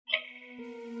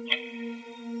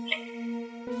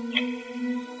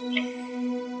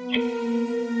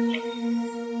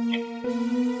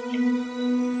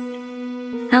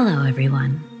Hello,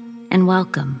 everyone, and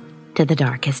welcome to The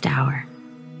Darkest Hour.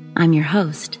 I'm your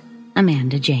host,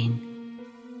 Amanda Jane.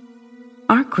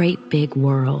 Our great big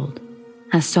world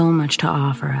has so much to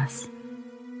offer us.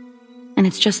 And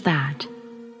it's just that,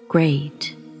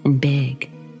 great and big.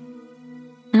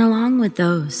 And along with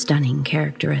those stunning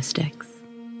characteristics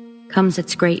comes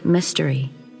its great mystery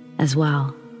as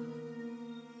well.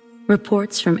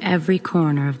 Reports from every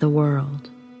corner of the world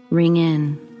ring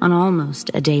in on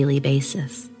almost a daily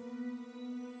basis.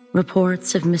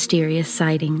 Reports of mysterious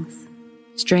sightings,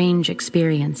 strange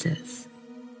experiences,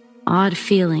 odd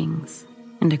feelings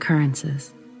and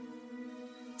occurrences.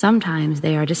 Sometimes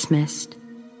they are dismissed,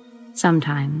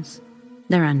 sometimes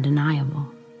they're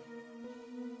undeniable.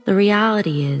 The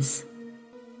reality is,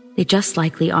 they just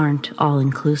likely aren't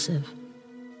all-inclusive.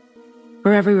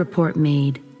 For every report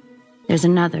made, there's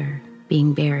another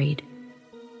being buried.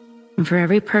 And for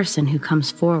every person who comes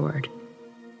forward,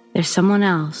 there's someone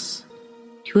else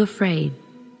too afraid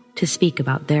to speak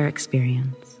about their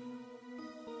experience.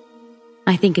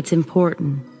 I think it's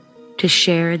important to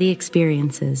share the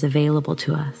experiences available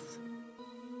to us,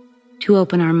 to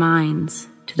open our minds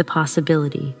to the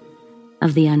possibility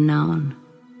of the unknown.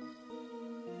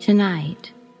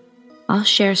 Tonight, I'll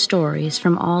share stories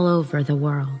from all over the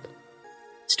world,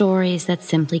 stories that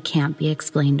simply can't be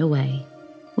explained away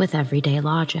with everyday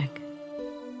logic.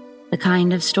 The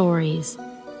kind of stories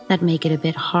that make it a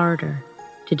bit harder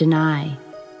to deny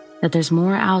that there's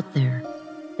more out there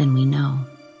than we know.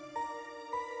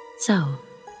 So,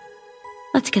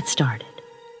 let's get started,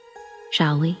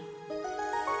 shall we?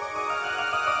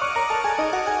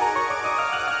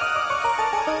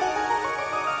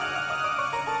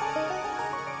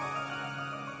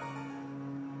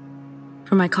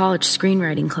 For my college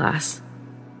screenwriting class,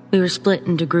 we were split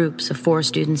into groups of 4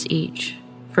 students each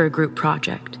for a group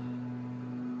project.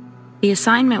 The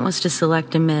assignment was to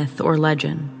select a myth or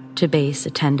legend to base a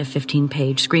 10 to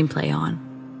 15-page screenplay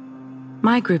on.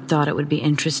 My group thought it would be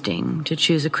interesting to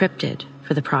choose a cryptid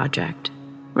for the project,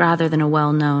 rather than a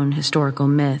well-known historical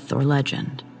myth or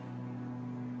legend.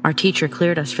 Our teacher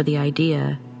cleared us for the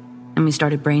idea, and we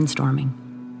started brainstorming.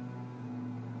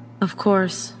 Of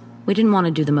course, we didn't want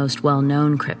to do the most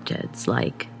well-known cryptids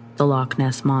like the Loch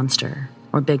Ness Monster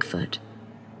or Bigfoot,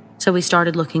 so we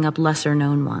started looking up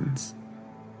lesser-known ones.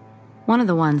 One of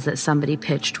the ones that somebody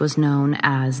pitched was known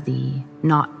as the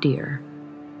knot deer,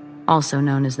 also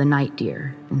known as the night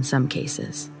deer in some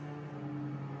cases.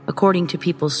 According to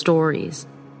people's stories,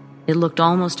 it looked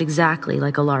almost exactly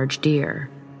like a large deer,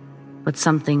 but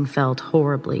something felt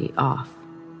horribly off.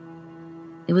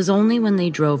 It was only when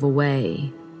they drove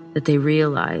away that they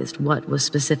realized what was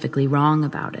specifically wrong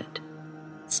about it.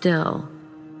 Still,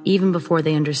 even before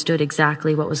they understood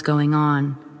exactly what was going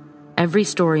on, every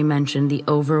story mentioned the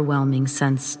overwhelming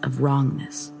sense of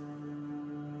wrongness.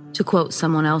 To quote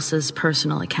someone else's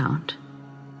personal account,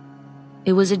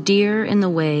 "It was a deer in the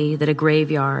way that a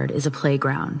graveyard is a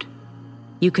playground.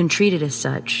 You can treat it as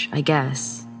such, I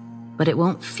guess, but it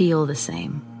won't feel the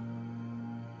same."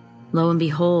 Lo and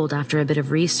behold, after a bit of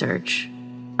research,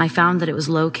 I found that it was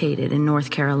located in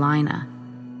North Carolina.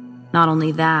 Not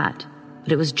only that,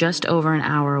 but it was just over an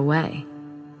hour away.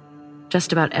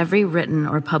 Just about every written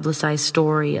or publicized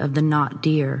story of the knot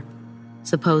deer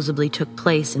supposedly took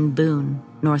place in Boone,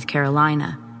 North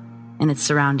Carolina, and its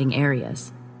surrounding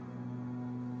areas.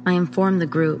 I informed the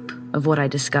group of what I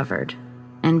discovered,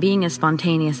 and being as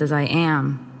spontaneous as I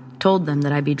am, told them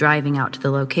that I'd be driving out to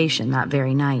the location that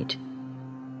very night.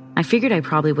 I figured I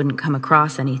probably wouldn't come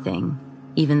across anything,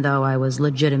 even though I was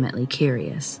legitimately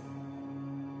curious.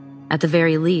 At the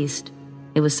very least,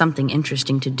 it was something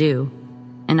interesting to do,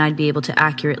 and I'd be able to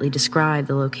accurately describe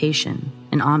the location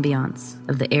and ambiance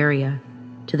of the area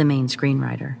to the main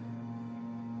screenwriter.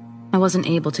 I wasn't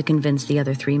able to convince the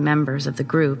other 3 members of the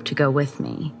group to go with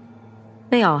me.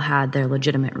 They all had their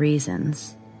legitimate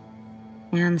reasons.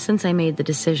 And since I made the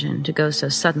decision to go so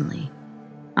suddenly,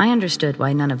 I understood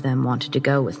why none of them wanted to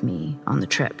go with me on the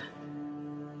trip.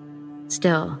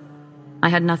 Still, I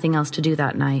had nothing else to do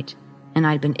that night, and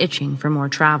I'd been itching for more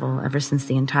travel ever since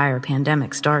the entire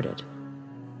pandemic started.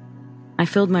 I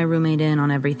filled my roommate in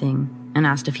on everything and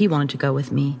asked if he wanted to go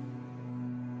with me.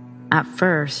 At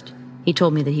first, he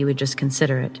told me that he would just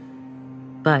consider it,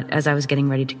 but as I was getting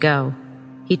ready to go,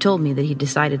 he told me that he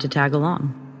decided to tag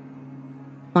along.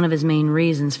 One of his main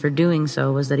reasons for doing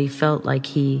so was that he felt like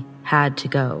he had to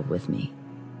go with me.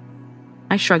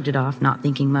 I shrugged it off, not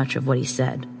thinking much of what he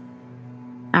said.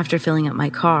 After filling up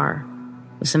my car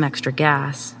with some extra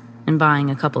gas and buying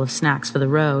a couple of snacks for the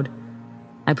road,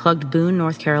 I plugged Boone,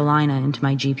 North Carolina into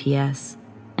my GPS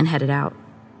and headed out.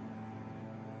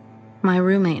 My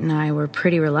roommate and I were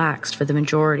pretty relaxed for the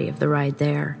majority of the ride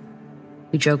there.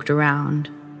 We joked around,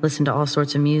 listened to all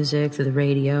sorts of music through the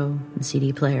radio and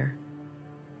CD player,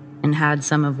 and had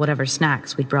some of whatever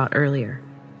snacks we'd brought earlier.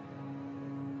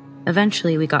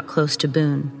 Eventually, we got close to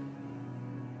Boone.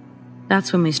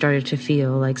 That's when we started to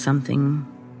feel like something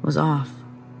was off.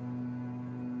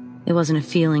 It wasn't a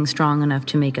feeling strong enough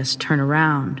to make us turn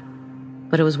around,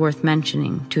 but it was worth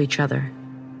mentioning to each other.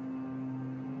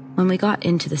 When we got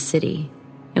into the city,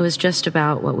 it was just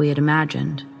about what we had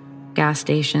imagined. Gas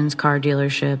stations, car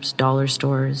dealerships, dollar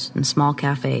stores, and small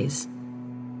cafes.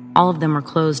 All of them were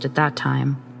closed at that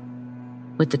time,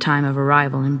 with the time of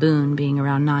arrival in Boone being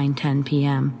around 9-10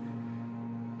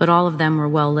 p.m. But all of them were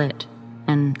well lit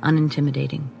and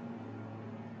unintimidating.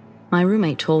 My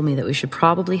roommate told me that we should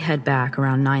probably head back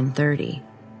around 9:30,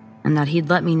 and that he'd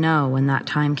let me know when that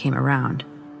time came around.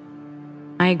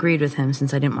 I agreed with him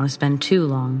since I didn't want to spend too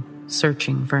long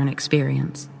searching for an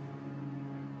experience.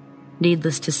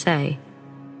 Needless to say,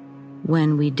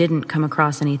 when we didn't come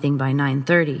across anything by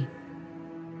 9:30,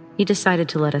 he decided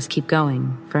to let us keep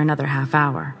going for another half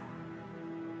hour.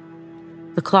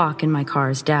 The clock in my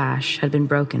car's dash had been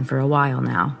broken for a while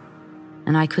now,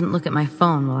 and I couldn't look at my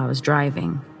phone while I was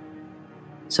driving,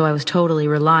 so I was totally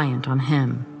reliant on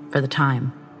him for the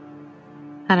time.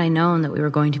 Had I known that we were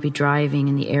going to be driving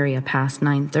in the area past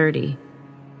 9:30,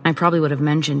 I probably would have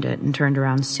mentioned it and turned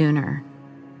around sooner.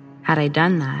 Had I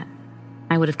done that,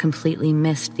 I would have completely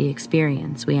missed the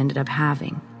experience we ended up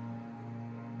having.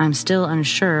 I'm still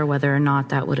unsure whether or not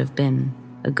that would have been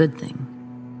a good thing.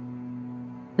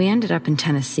 We ended up in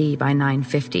Tennessee by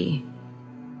 9:50.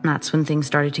 That's when things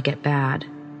started to get bad.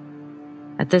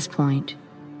 At this point,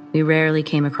 we rarely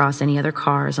came across any other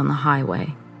cars on the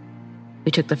highway.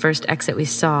 We took the first exit we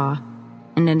saw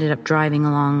and ended up driving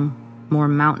along more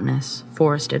mountainous,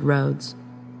 forested roads.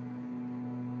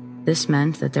 This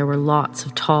meant that there were lots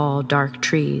of tall, dark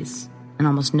trees and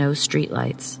almost no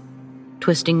streetlights,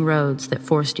 twisting roads that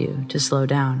forced you to slow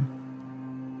down.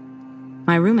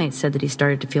 My roommate said that he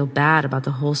started to feel bad about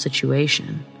the whole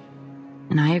situation,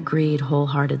 and I agreed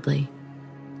wholeheartedly.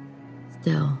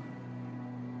 Still,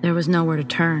 there was nowhere to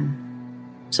turn,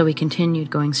 so we continued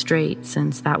going straight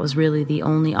since that was really the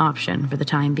only option for the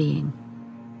time being.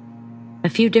 A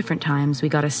few different times we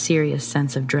got a serious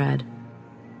sense of dread,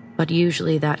 but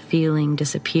usually that feeling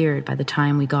disappeared by the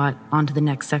time we got onto the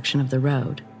next section of the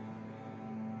road.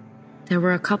 There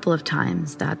were a couple of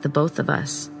times that the both of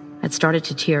us had started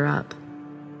to tear up,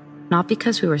 not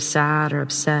because we were sad or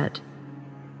upset,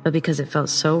 but because it felt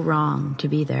so wrong to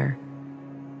be there,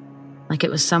 like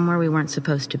it was somewhere we weren't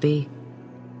supposed to be.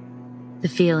 The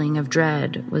feeling of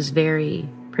dread was very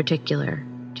particular,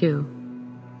 too.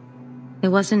 It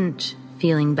wasn't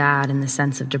feeling bad in the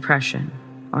sense of depression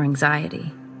or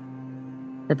anxiety.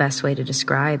 The best way to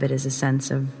describe it is a sense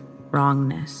of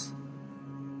wrongness.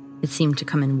 It seemed to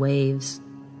come in waves,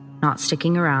 not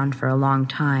sticking around for a long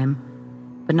time,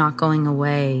 but not going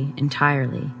away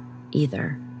entirely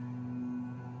either.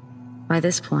 By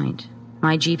this point,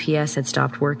 my GPS had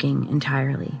stopped working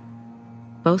entirely.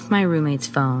 Both my roommate's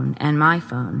phone and my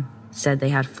phone said they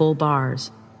had full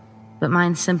bars, but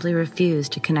mine simply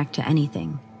refused to connect to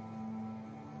anything.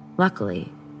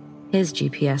 Luckily, his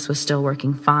GPS was still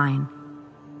working fine,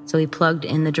 so he plugged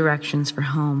in the directions for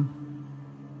home.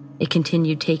 It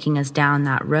continued taking us down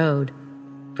that road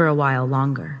for a while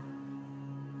longer.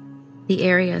 The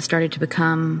area started to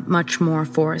become much more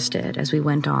forested as we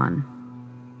went on,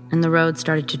 and the road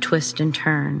started to twist and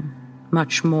turn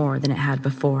much more than it had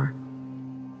before.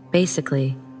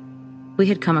 Basically, we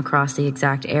had come across the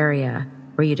exact area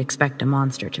where you'd expect a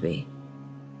monster to be.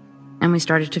 And we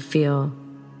started to feel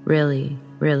really,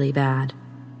 really bad.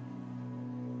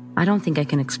 I don't think I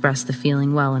can express the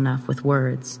feeling well enough with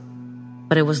words,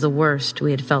 but it was the worst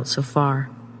we had felt so far.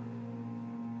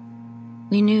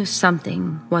 We knew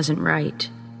something wasn't right.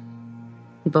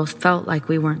 We both felt like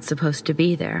we weren't supposed to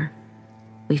be there.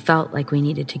 We felt like we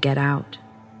needed to get out.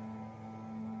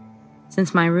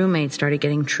 Since my roommate started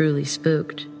getting truly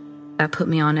spooked, that put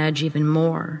me on edge even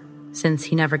more, since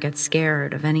he never gets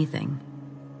scared of anything.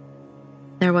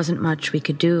 There wasn't much we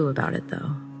could do about it,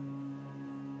 though.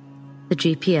 The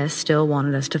GPS still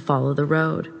wanted us to follow the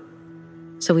road,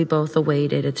 so we both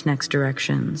awaited its next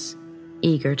directions,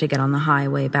 eager to get on the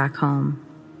highway back home.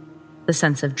 The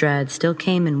sense of dread still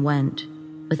came and went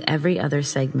with every other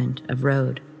segment of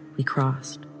road we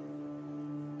crossed.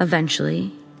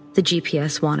 Eventually, the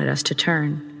GPS wanted us to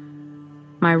turn.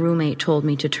 My roommate told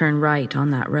me to turn right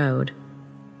on that road.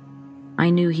 I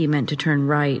knew he meant to turn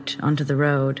right onto the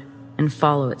road and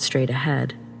follow it straight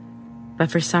ahead,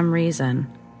 but for some reason,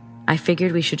 I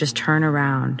figured we should just turn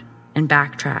around and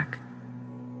backtrack.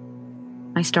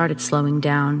 I started slowing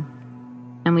down,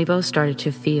 and we both started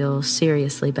to feel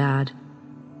seriously bad.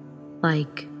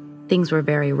 Like things were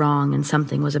very wrong and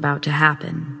something was about to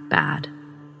happen bad.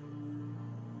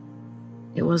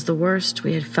 It was the worst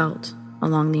we had felt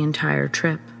along the entire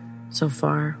trip so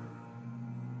far.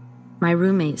 My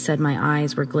roommate said my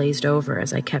eyes were glazed over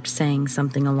as I kept saying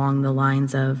something along the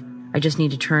lines of, "I just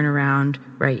need to turn around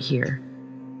right here.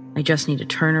 I just need to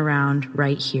turn around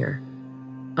right here,"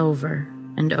 over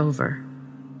and over.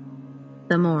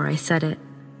 The more I said it,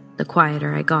 the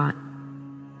quieter I got,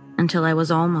 until I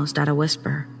was almost at a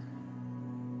whisper.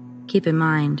 Keep in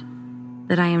mind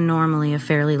that I am normally a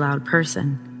fairly loud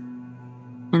person,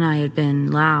 and I had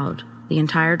been loud the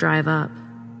entire drive up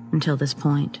until this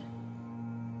point.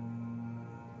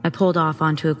 I pulled off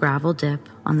onto a gravel dip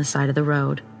on the side of the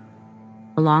road.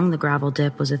 Along the gravel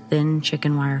dip was a thin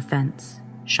chicken wire fence,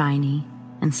 shiny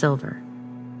and silver.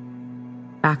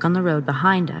 Back on the road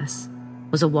behind us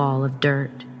was a wall of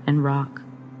dirt and rock.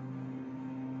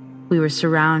 We were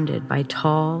surrounded by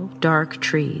tall, dark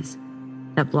trees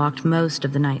that blocked most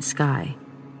of the night sky.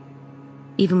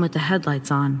 Even with the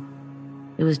headlights on,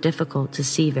 it was difficult to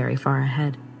see very far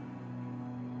ahead.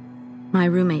 My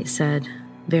roommate said,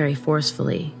 very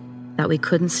forcefully, that we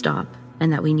couldn't stop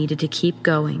and that we needed to keep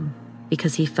going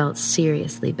because he felt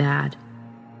seriously bad.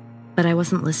 But I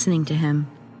wasn't listening to him.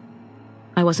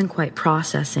 I wasn't quite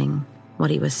processing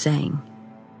what he was saying.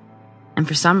 And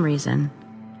for some reason,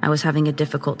 I was having a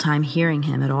difficult time hearing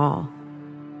him at all.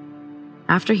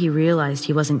 After he realized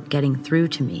he wasn't getting through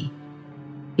to me,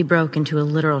 he broke into a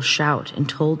literal shout and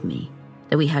told me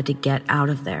that we had to get out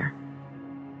of there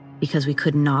because we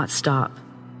could not stop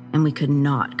and we could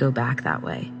not go back that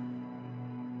way.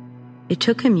 It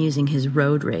took him using his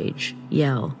road rage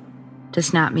yell to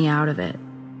snap me out of it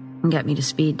and get me to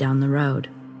speed down the road.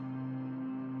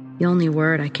 The only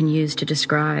word I can use to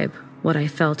describe what I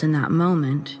felt in that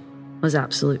moment was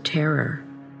absolute terror.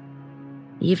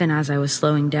 Even as I was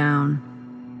slowing down,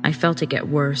 I felt it get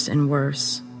worse and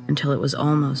worse until it was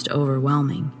almost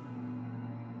overwhelming.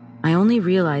 I only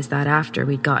realized that after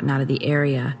we'd gotten out of the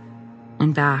area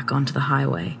and back onto the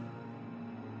highway.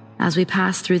 As we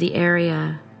passed through the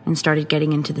area and started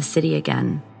getting into the city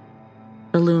again,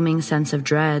 the looming sense of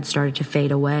dread started to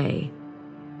fade away.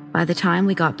 By the time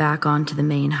we got back onto the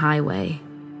main highway,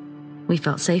 we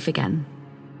felt safe again.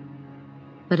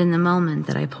 But in the moment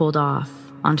that I pulled off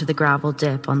onto the gravel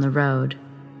dip on the road,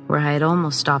 where I had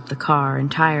almost stopped the car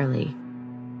entirely,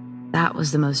 that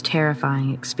was the most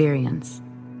terrifying experience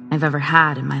I've ever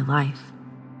had in my life.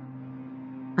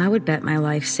 I would bet my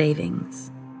life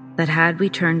savings that had we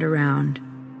turned around,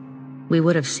 we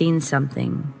would have seen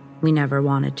something we never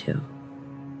wanted to.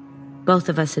 Both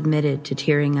of us admitted to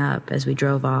tearing up as we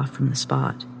drove off from the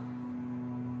spot.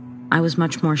 I was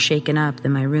much more shaken up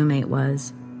than my roommate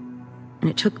was, and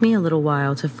it took me a little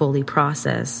while to fully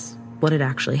process what had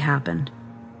actually happened.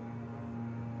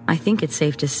 I think it's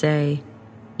safe to say,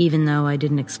 even though I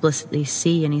didn't explicitly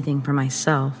see anything for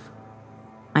myself,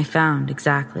 I found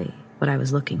exactly what I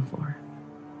was looking for.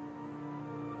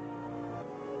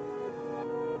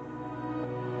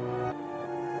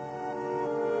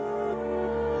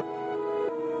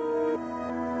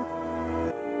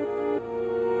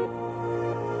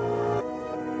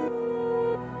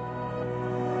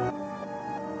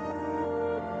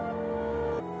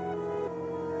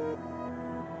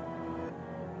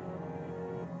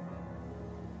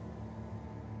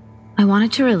 I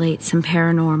wanted to relate some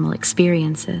paranormal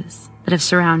experiences that have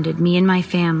surrounded me and my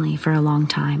family for a long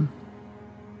time.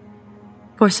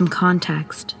 For some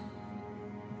context,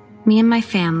 me and my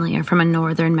family are from a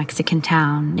northern Mexican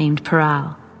town named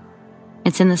Parral.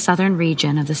 It's in the southern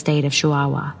region of the state of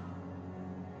Chihuahua.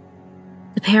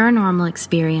 The paranormal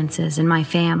experiences in my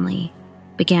family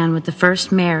began with the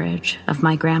first marriage of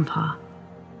my grandpa,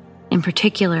 in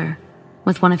particular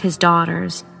with one of his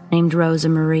daughters named Rosa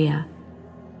Maria.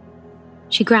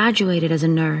 She graduated as a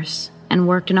nurse and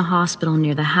worked in a hospital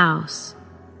near the house,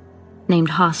 named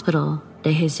Hospital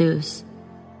de Jesus.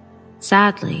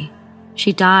 Sadly,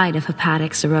 she died of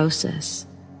hepatic cirrhosis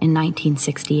in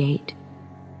 1968.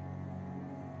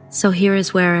 So here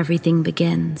is where everything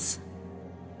begins.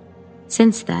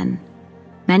 Since then,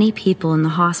 many people in the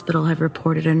hospital have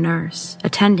reported a nurse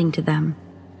attending to them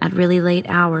at really late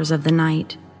hours of the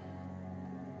night.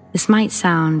 This might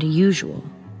sound usual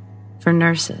for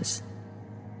nurses,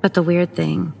 but the weird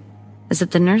thing is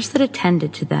that the nurse that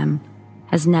attended to them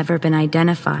has never been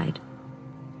identified,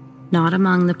 not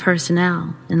among the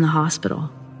personnel in the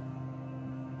hospital.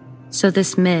 So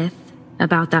this myth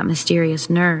about that mysterious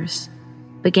nurse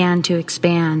began to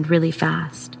expand really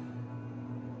fast.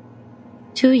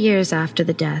 2 years after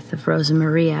the death of Rosa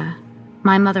Maria,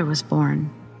 my mother was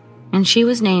born, and she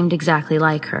was named exactly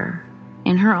like her,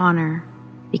 in her honor,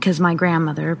 because my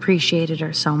grandmother appreciated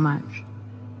her so much.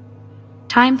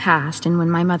 Time passed, and when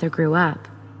my mother grew up,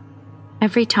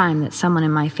 every time that someone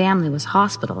in my family was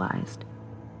hospitalized,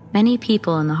 many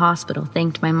people in the hospital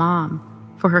thanked my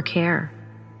mom for her care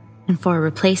and for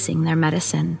replacing their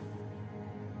medicine.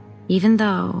 Even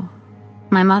though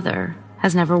my mother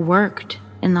has never worked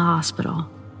in the hospital.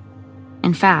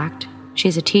 In fact,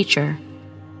 she's a teacher,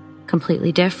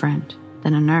 completely different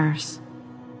than a nurse.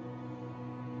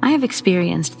 I have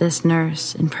experienced this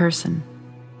nurse in person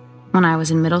when I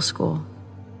was in middle school.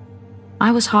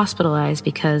 I was hospitalized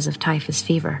because of typhus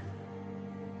fever.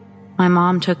 My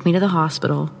mom took me to the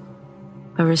hospital,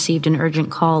 but received an urgent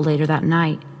call later that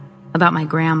night about my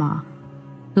grandma,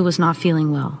 who was not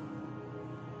feeling well.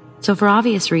 So for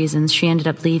obvious reasons, she ended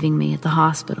up leaving me at the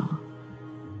hospital.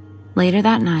 Later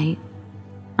that night,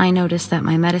 I noticed that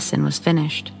my medicine was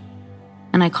finished,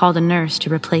 and I called a nurse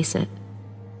to replace it.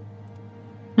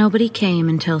 Nobody came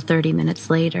until 30 minutes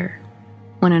later,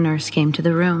 when a nurse came to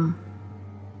the room.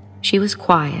 She was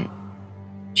quiet.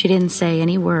 She didn't say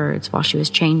any words while she was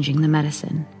changing the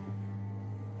medicine.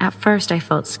 At first, I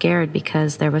felt scared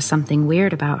because there was something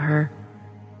weird about her.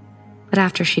 But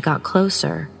after she got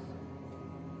closer,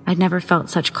 I'd never felt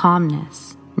such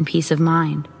calmness and peace of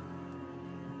mind.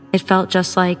 It felt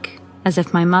just like as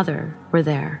if my mother were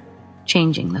there,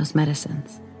 changing those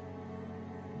medicines.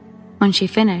 When she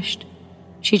finished,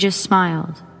 she just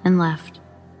smiled and left.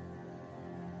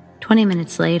 20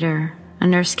 minutes later, a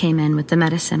nurse came in with the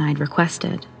medicine I'd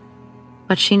requested,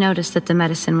 but she noticed that the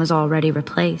medicine was already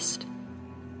replaced.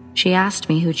 She asked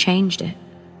me who changed it.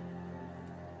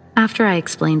 After I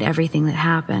explained everything that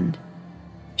happened,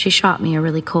 she shot me a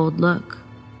really cold look.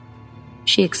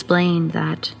 She explained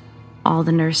that all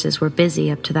the nurses were busy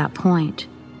up to that point,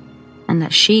 and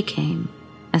that she came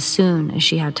as soon as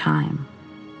she had time.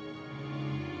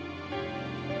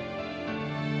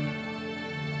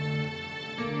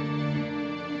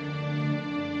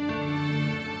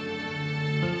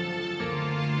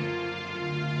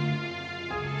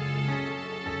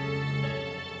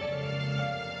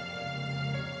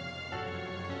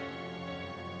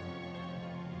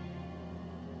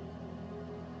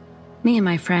 Me and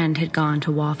my friend had gone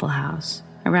to Waffle House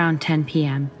around 10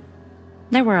 p.m.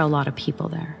 There were a lot of people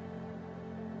there.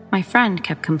 My friend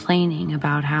kept complaining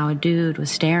about how a dude was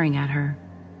staring at her,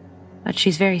 but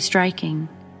she's very striking,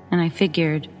 and I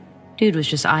figured dude was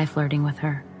just eye flirting with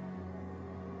her.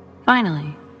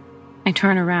 Finally, I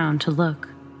turn around to look,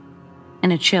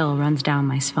 and a chill runs down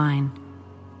my spine.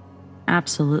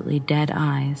 Absolutely dead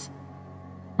eyes,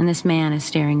 and this man is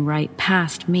staring right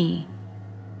past me,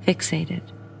 fixated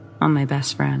on my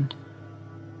best friend.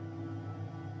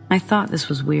 I thought this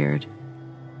was weird.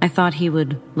 I thought he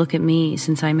would look at me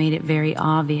since I made it very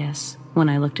obvious when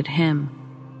I looked at him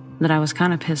that I was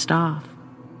kind of pissed off.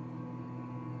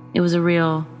 It was a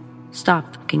real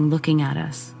stop fucking looking at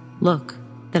us look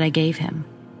that I gave him.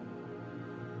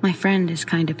 My friend is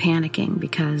kind of panicking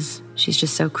because she's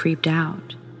just so creeped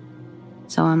out.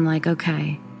 So I'm like,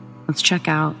 okay, let's check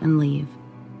out and leave.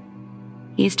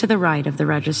 He's to the right of the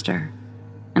register,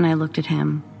 and I looked at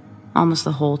him almost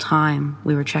the whole time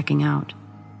we were checking out.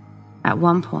 At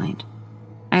one point,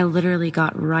 I literally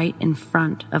got right in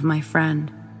front of my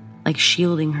friend, like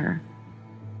shielding her,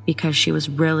 because she was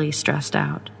really stressed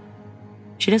out.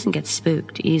 She doesn't get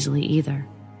spooked easily either.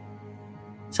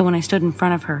 So when I stood in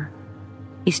front of her,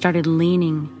 he started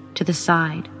leaning to the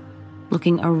side,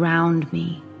 looking around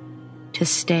me to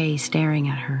stay staring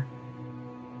at her.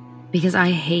 Because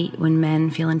I hate when men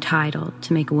feel entitled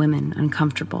to make women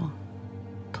uncomfortable.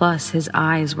 Plus, his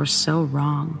eyes were so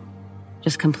wrong,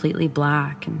 just completely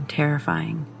black and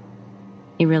terrifying.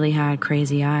 He really had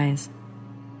crazy eyes,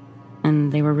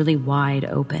 and they were really wide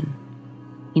open.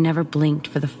 He never blinked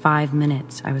for the 5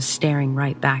 minutes I was staring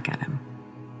right back at him.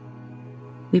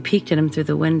 We peeked at him through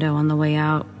the window on the way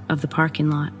out of the parking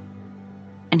lot,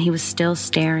 and he was still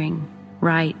staring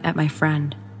right at my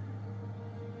friend.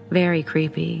 Very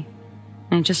creepy.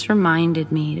 And it just reminded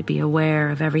me to be aware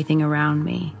of everything around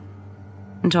me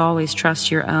and to always trust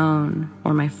your own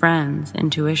or my friends'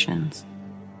 intuitions.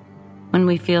 When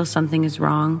we feel something is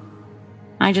wrong,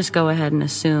 I just go ahead and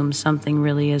assume something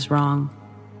really is wrong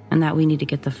and that we need to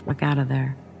get the fuck out of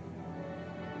there.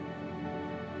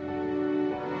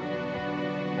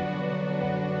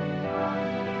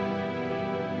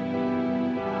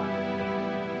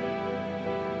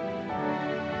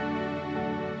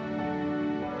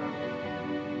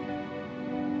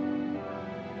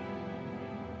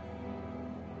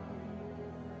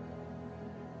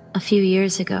 A few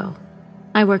years ago,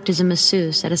 I worked as a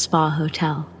masseuse at a spa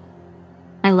hotel.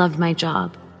 I loved my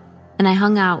job, and I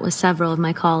hung out with several of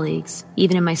my colleagues,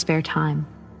 even in my spare time.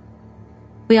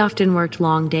 We often worked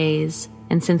long days,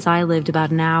 and since I lived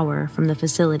about an hour from the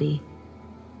facility,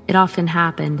 it often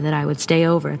happened that I would stay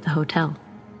over at the hotel.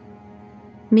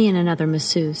 Me and another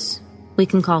masseuse, we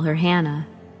can call her Hannah,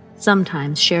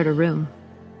 sometimes shared a room.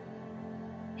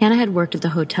 Hannah had worked at the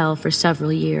hotel for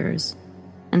several years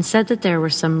and said that there were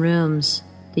some rooms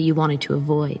that you wanted to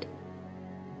avoid.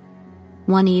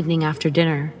 One evening after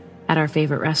dinner at our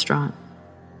favorite restaurant,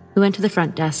 we went to the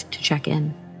front desk to check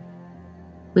in.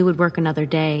 We would work another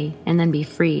day and then be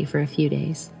free for a few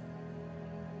days.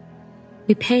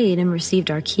 We paid and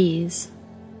received our keys.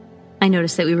 I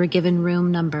noticed that we were given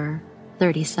room number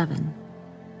 37,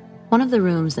 one of the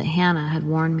rooms that Hannah had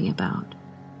warned me about.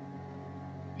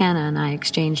 Hannah and I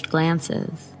exchanged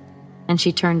glances, and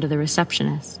she turned to the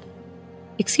receptionist.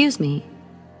 "Excuse me,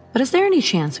 but is there any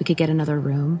chance we could get another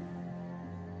room?"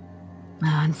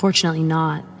 "Unfortunately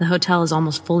not. The hotel is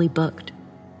almost fully booked."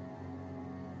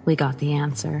 We got the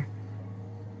answer.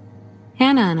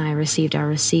 Hannah and I received our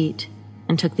receipt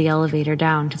and took the elevator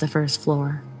down to the first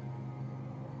floor.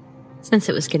 Since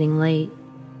it was getting late,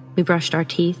 we brushed our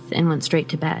teeth and went straight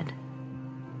to bed.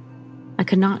 I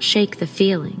could not shake the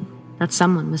feeling that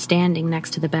someone was standing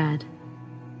next to the bed,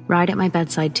 right at my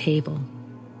bedside table.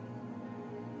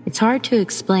 It's hard to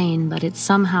explain, but it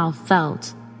somehow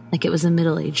felt like it was a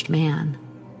middle-aged man.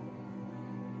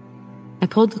 I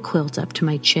pulled the quilt up to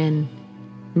my chin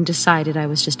and decided I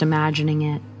was just imagining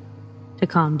it. To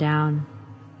calm down,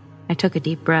 I took a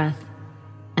deep breath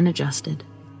and adjusted.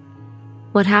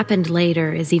 What happened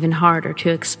later is even harder to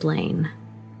explain.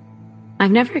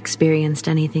 I've never experienced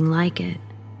anything like it.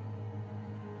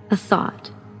 A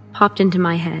thought popped into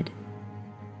my head,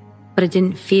 but it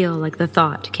didn't feel like the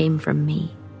thought came from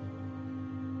me.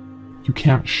 "You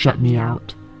can't shut me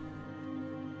out."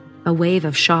 A wave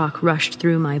of shock rushed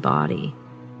through my body.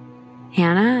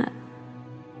 "Hannah?"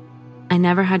 I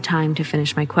never had time to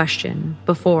finish my question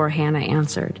before Hannah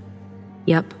answered.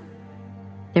 "Yep,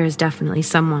 there is definitely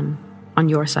someone on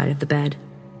your side of the bed."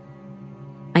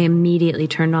 I immediately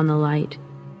turned on the light.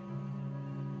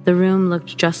 The room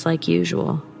looked just like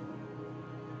usual.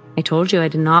 "I told you I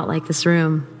did not like this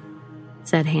room,"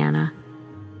 said Hannah,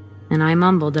 and I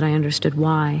mumbled that I understood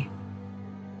why.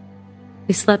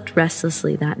 We slept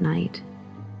restlessly that night,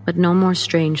 but no more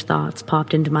strange thoughts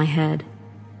popped into my head.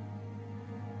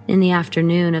 In the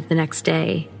afternoon of the next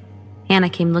day, Hannah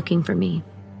came looking for me.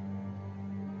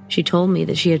 She told me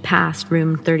that she had passed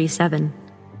room 37.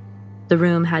 The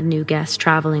room had new guests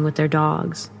traveling with their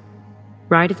dogs.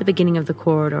 Right at the beginning of the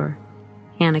corridor,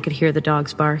 Hannah could hear the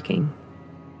dogs barking.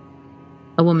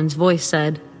 A woman's voice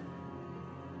said,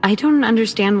 "I don't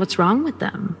understand what's wrong with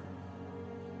them."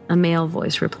 A male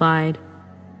voice replied,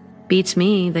 "Beats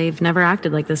me, they've never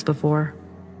acted like this before."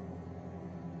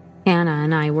 Hannah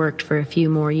and I worked for a few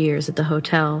more years at the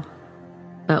hotel,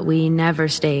 but we never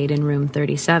stayed in room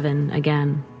 37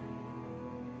 again.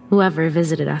 Whoever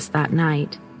visited us that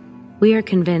night, we are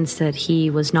convinced that he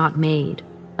was not made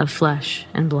of flesh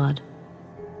and blood.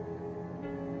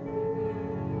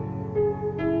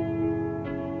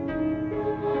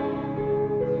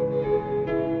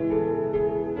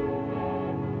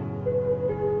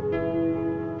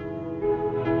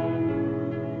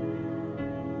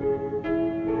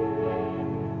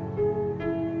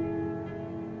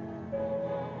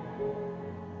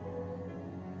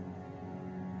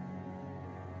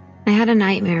 I had a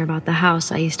nightmare about the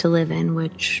house I used to live in,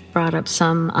 which brought up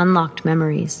some unlocked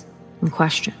memories and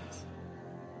questions.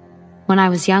 When I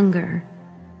was younger,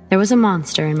 there was a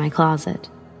monster in my closet.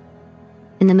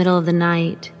 In the middle of the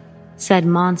night, said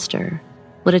monster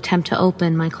would attempt to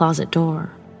open my closet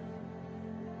door.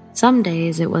 Some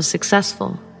days it was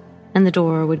successful, and the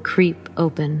door would creep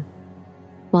open,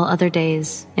 while other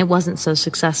days it wasn't so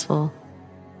successful,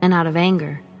 and out of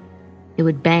anger, it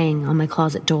would bang on my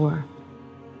closet door.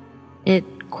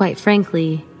 It, quite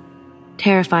frankly,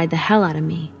 terrified the hell out of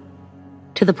me,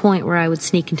 to the point where I would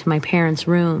sneak into my parents'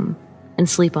 room and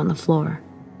sleep on the floor.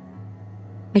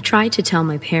 I tried to tell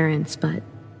my parents, but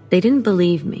they didn't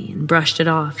believe me and brushed it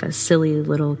off as silly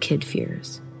little kid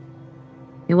fears.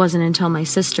 It wasn't until my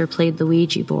sister played the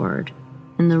Ouija board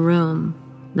in the room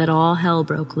that all hell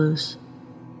broke loose.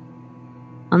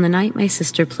 On the night my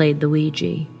sister played the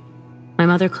Ouija, my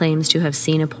mother claims to have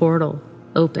seen a portal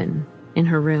open in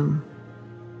her room.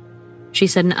 She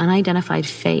said an unidentified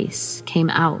face came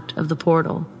out of the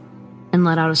portal and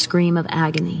let out a scream of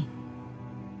agony.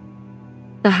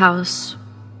 The house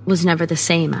was never the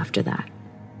same after that.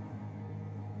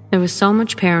 There was so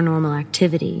much paranormal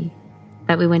activity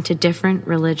that we went to different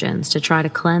religions to try to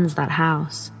cleanse that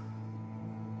house.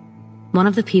 One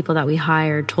of the people that we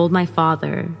hired told my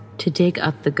father to dig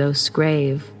up the ghost's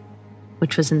grave,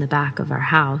 which was in the back of our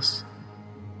house,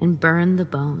 and burn the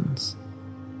bones.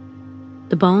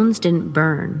 The bones didn't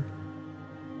burn,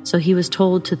 so he was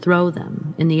told to throw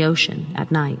them in the ocean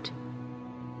at night.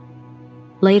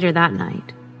 Later that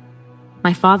night,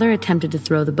 my father attempted to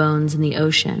throw the bones in the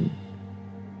ocean,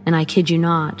 and I kid you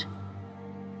not,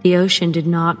 the ocean did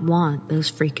not want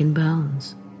those freaking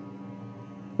bones.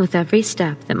 With every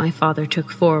step that my father took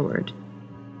forward,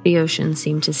 the ocean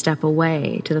seemed to step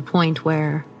away to the point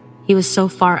where he was so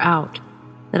far out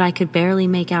that I could barely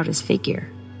make out his figure.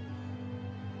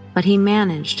 But he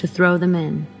managed to throw them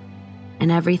in,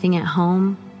 and everything at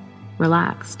home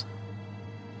relaxed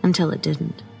until it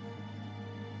didn't.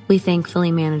 We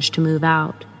thankfully managed to move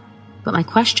out, but my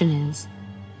question is,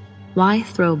 why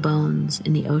throw bones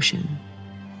in the ocean?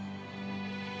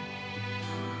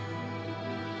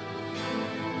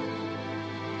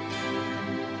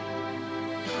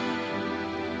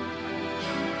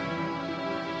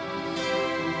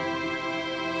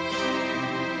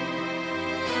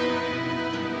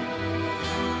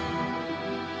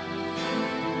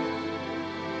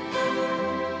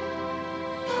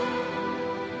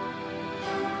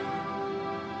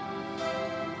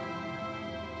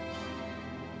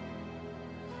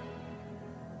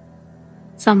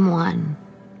 Someone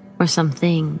or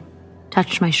something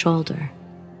touched my shoulder.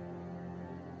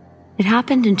 It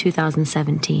happened in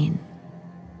 2017.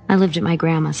 I lived at my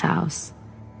grandma's house.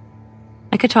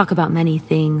 I could talk about many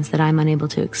things that I'm unable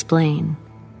to explain,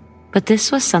 but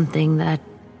this was something that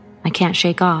I can't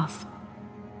shake off.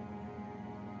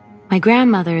 My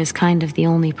grandmother is kind of the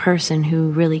only person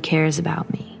who really cares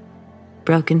about me.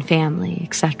 Broken family,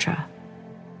 etc.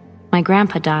 My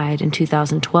grandpa died in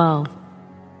 2012,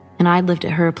 and I'd lived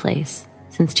at her place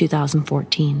since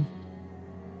 2014.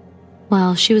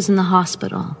 Well, she was in the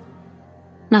hospital.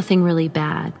 Nothing really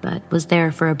bad, but was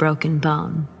there for a broken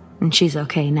bone, and she's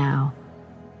okay now.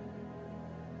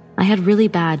 I had really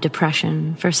bad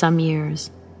depression for some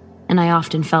years, and I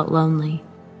often felt lonely.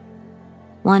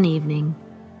 One evening,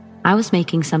 I was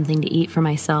making something to eat for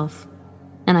myself,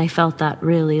 and I felt that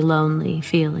really lonely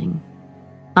feeling.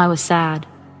 I was sad,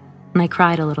 and I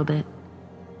cried a little bit.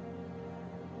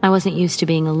 I wasn't used to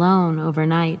being alone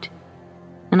overnight,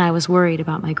 and I was worried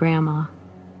about my grandma.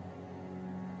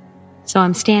 So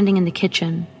I'm standing in the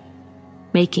kitchen,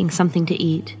 making something to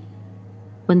eat,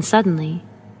 when suddenly,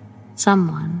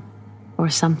 someone or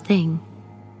something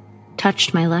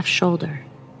touched my left shoulder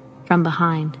from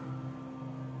behind.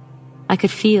 I could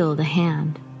feel the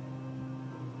hand.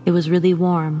 It was really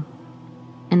warm,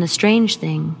 and the strange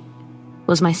thing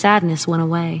was my sadness went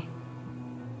away.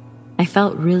 I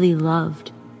felt really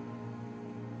loved.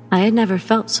 I had never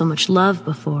felt so much love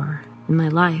before in my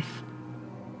life.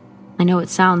 I know it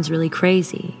sounds really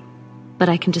crazy, but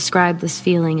I can describe this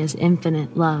feeling as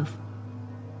infinite love.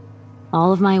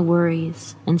 All of my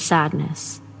worries and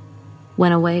sadness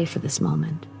went away for this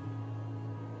moment,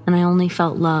 and I only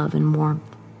felt love and warmth.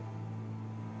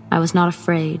 I was not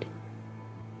afraid.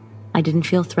 I didn't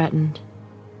feel threatened.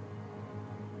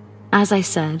 As I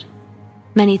said,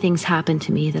 many things happened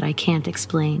to me that I can't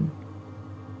explain,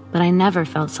 but I never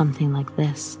felt something like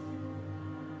this.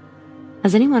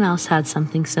 Has anyone else had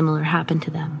something similar happen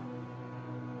to them?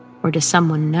 Or does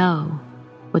someone know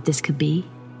what this could be?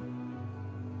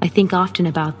 I think often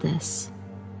about this,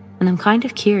 and I'm kind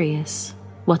of curious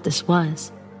what this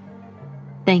was.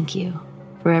 Thank you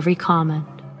for every comment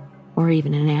or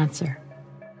even an answer.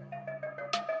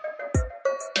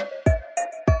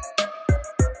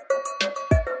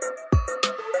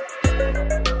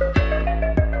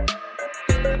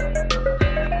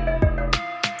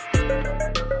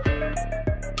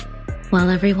 Well,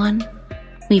 everyone,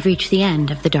 we've reached the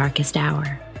end of the darkest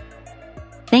hour.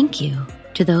 Thank you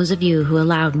to those of you who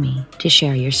allowed me to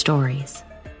share your stories.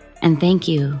 And thank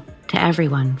you to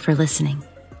everyone for listening.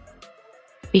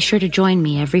 Be sure to join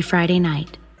me every Friday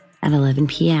night at 11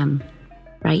 p.m.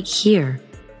 right here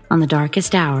on the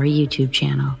Darkest Hour YouTube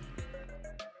channel.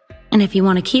 And if you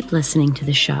want to keep listening to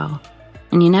the show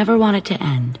and you never want it to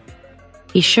end,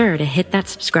 be sure to hit that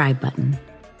subscribe button.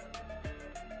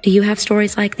 Do you have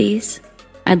stories like these?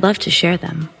 I'd love to share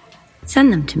them.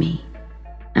 Send them to me,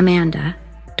 Amanda,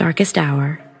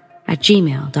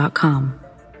 darkesthour@gmail.com,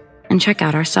 and check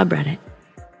out our subreddit,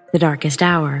 The Darkest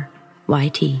Hour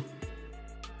YT.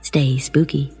 Stay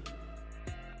spooky.